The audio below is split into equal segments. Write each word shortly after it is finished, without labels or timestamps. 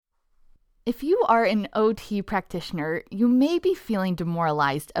If you are an OT practitioner, you may be feeling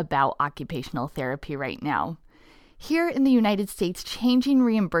demoralized about occupational therapy right now. Here in the United States, changing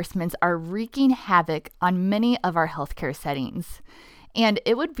reimbursements are wreaking havoc on many of our healthcare settings, and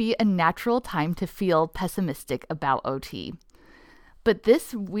it would be a natural time to feel pessimistic about OT. But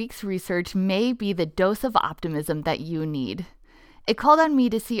this week's research may be the dose of optimism that you need. It called on me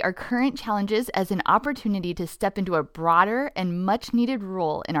to see our current challenges as an opportunity to step into a broader and much-needed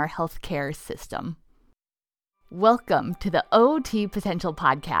role in our healthcare system. Welcome to the OT Potential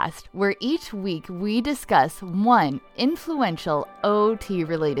Podcast, where each week we discuss one influential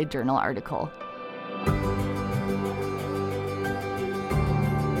OT-related journal article.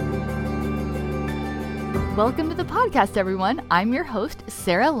 Welcome to the podcast, everyone. I'm your host,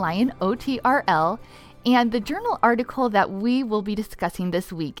 Sarah Lyon, OTRL, and the journal article that we will be discussing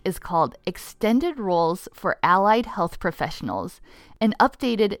this week is called Extended Roles for Allied Health Professionals, an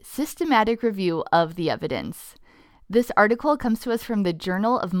updated systematic review of the evidence. This article comes to us from the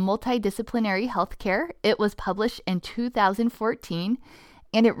Journal of Multidisciplinary Healthcare. It was published in 2014,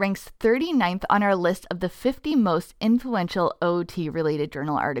 and it ranks 39th on our list of the 50 most influential OT-related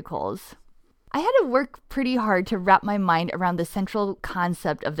journal articles. I had to work pretty hard to wrap my mind around the central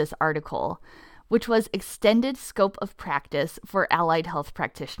concept of this article, which was extended scope of practice for allied health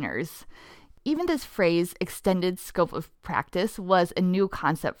practitioners. Even this phrase, extended scope of practice, was a new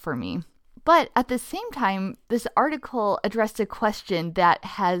concept for me. But at the same time, this article addressed a question that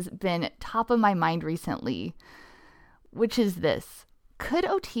has been top of my mind recently, which is this: could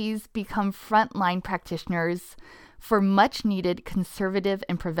OTs become frontline practitioners for much-needed conservative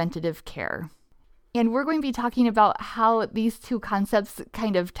and preventative care? And we're going to be talking about how these two concepts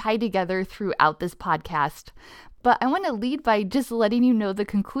kind of tie together throughout this podcast. But I want to lead by just letting you know the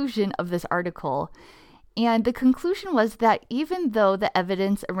conclusion of this article. And the conclusion was that even though the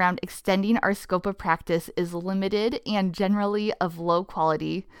evidence around extending our scope of practice is limited and generally of low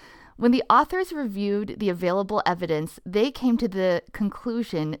quality, when the authors reviewed the available evidence, they came to the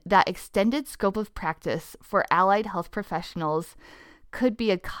conclusion that extended scope of practice for allied health professionals could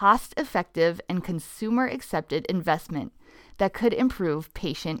be a cost-effective and consumer-accepted investment that could improve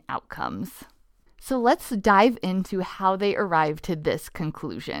patient outcomes. So let's dive into how they arrived to this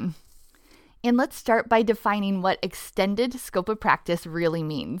conclusion. And let's start by defining what extended scope of practice really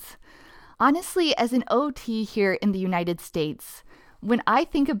means. Honestly, as an OT here in the United States, when I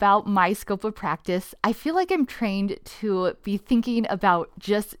think about my scope of practice, I feel like I'm trained to be thinking about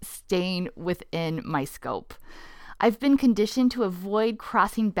just staying within my scope. I've been conditioned to avoid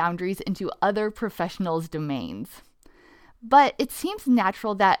crossing boundaries into other professionals' domains. But it seems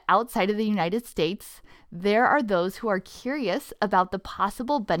natural that outside of the United States, there are those who are curious about the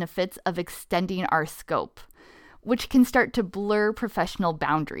possible benefits of extending our scope, which can start to blur professional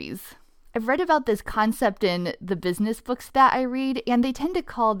boundaries. I've read about this concept in the business books that I read, and they tend to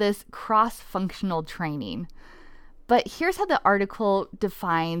call this cross-functional training. But here's how the article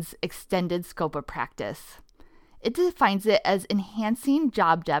defines extended scope of practice. It defines it as enhancing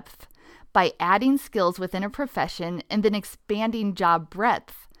job depth by adding skills within a profession and then expanding job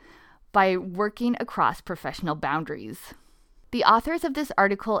breadth by working across professional boundaries. The authors of this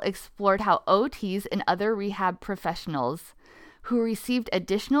article explored how OTs and other rehab professionals who received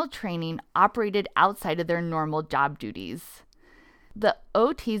additional training operated outside of their normal job duties. The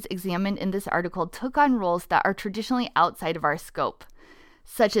OTs examined in this article took on roles that are traditionally outside of our scope,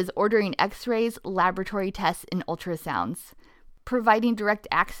 such as ordering x-rays, laboratory tests, and ultrasounds, providing direct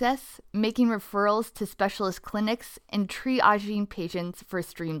access, making referrals to specialist clinics, and triaging patients for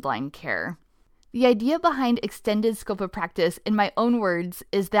streamlined care. The idea behind extended scope of practice, in my own words,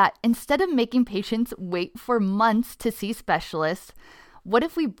 is that instead of making patients wait for months to see specialists, what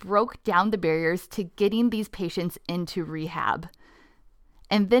if we broke down the barriers to getting these patients into rehab,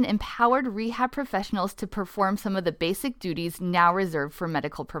 and then empowered rehab professionals to perform some of the basic duties now reserved for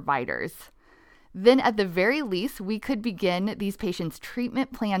medical providers? Then at the very least, we could begin these patients'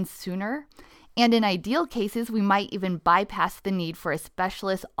 treatment plans sooner, and in ideal cases, we might even bypass the need for a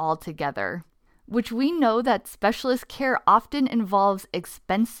specialist altogether, which we know that specialist care often involves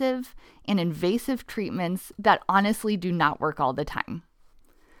expensive and invasive treatments that honestly do not work all the time.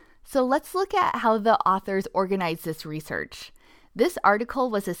 So let's look at how the authors organized this research. This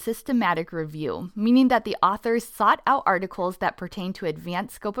article was a systematic review, meaning that the authors sought out articles that pertain to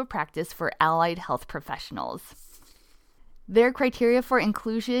advanced scope of practice for allied health professionals. Their criteria for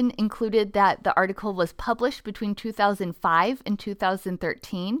inclusion included that the article was published between 2005 and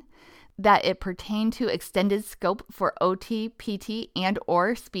 2013, that it pertained to extended scope for OT, PT,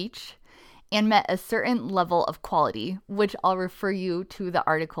 and/or speech, and met a certain level of quality, which I'll refer you to the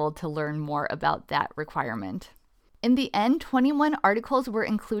article to learn more about that requirement. In the end, 21 articles were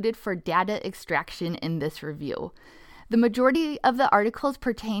included for data extraction in this review. The majority of the articles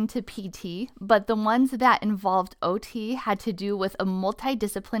pertain to PT, but the ones that involved OT had to do with a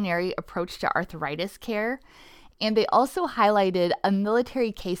multidisciplinary approach to arthritis care, and they also highlighted a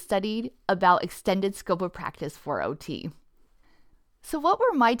military case study about extended scope of practice for OT. So what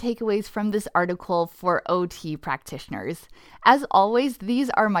were my takeaways from this article for OT practitioners? As always,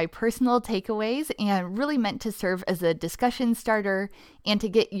 these are my personal takeaways and really meant to serve as a discussion starter and to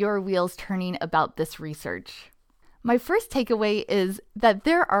get your wheels turning about this research. My first takeaway is that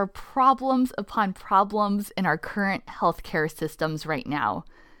there are problems upon problems in our current healthcare systems right now.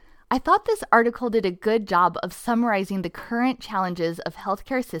 I thought this article did a good job of summarizing the current challenges of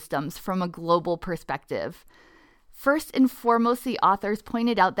healthcare systems from a global perspective. First and foremost, the authors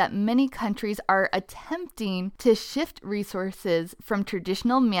pointed out that many countries are attempting to shift resources from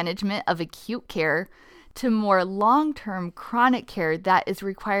traditional management of acute care to more long-term chronic care that is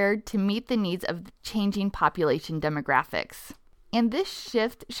required to meet the needs of changing population demographics. And this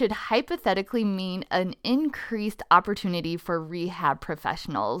shift should hypothetically mean an increased opportunity for rehab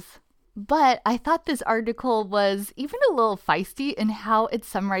professionals. But I thought this article was even a little feisty in how it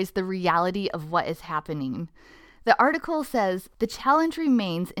summarized the reality of what is happening. The article says the challenge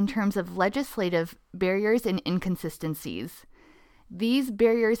remains in terms of legislative barriers and inconsistencies. These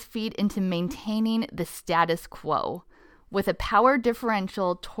barriers feed into maintaining the status quo, with a power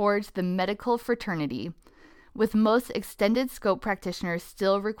differential towards the medical fraternity, with most extended scope practitioners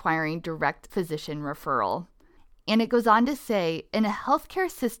still requiring direct physician referral. And it goes on to say, in a healthcare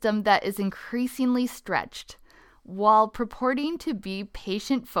system that is increasingly stretched, while purporting to be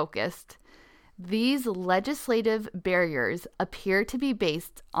patient-focused, these legislative barriers appear to be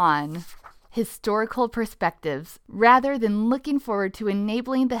based on historical perspectives rather than looking forward to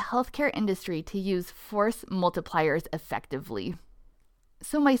enabling the healthcare industry to use force multipliers effectively.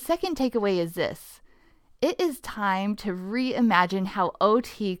 So my second takeaway is this. It is time to reimagine how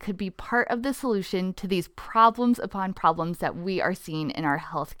OT could be part of the solution to these problems upon problems that we are seeing in our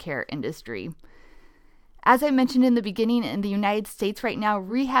healthcare industry. As I mentioned in the beginning, in the United States right now,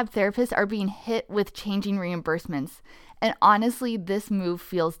 rehab therapists are being hit with changing reimbursements. And honestly, this move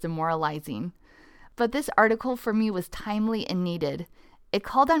feels demoralizing. But this article for me was timely and needed. It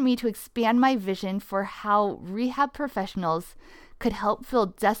called on me to expand my vision for how rehab professionals could help fill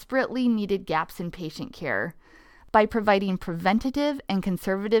desperately needed gaps in patient care by providing preventative and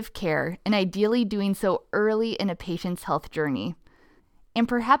conservative care, and ideally doing so early in a patient's health journey. And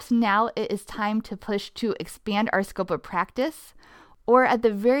perhaps now it is time to push to expand our scope of practice, or at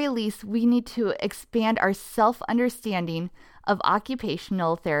the very least, we need to expand our self-understanding of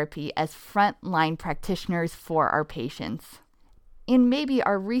occupational therapy as frontline practitioners for our patients. And maybe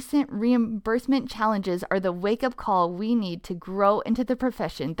our recent reimbursement challenges are the wake-up call we need to grow into the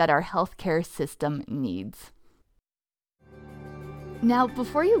profession that our healthcare system needs. Now,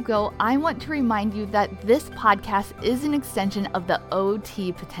 before you go, I want to remind you that this podcast is an extension of the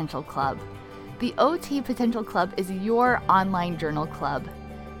OT Potential Club. The OT Potential Club is your online journal club.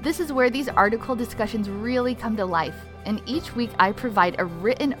 This is where these article discussions really come to life, and each week I provide a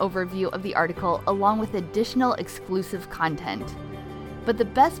written overview of the article along with additional exclusive content. But the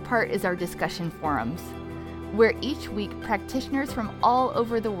best part is our discussion forums, where each week practitioners from all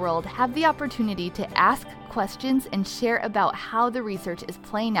over the world have the opportunity to ask questions and share about how the research is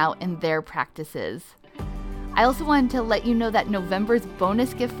playing out in their practices. I also wanted to let you know that November's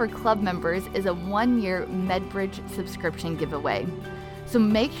bonus gift for club members is a 1-year MedBridge subscription giveaway. So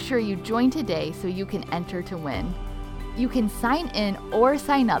make sure you join today so you can enter to win. You can sign in or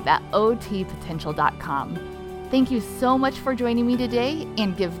sign up at otpotential.com. Thank you so much for joining me today,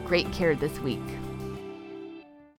 and give great care this week.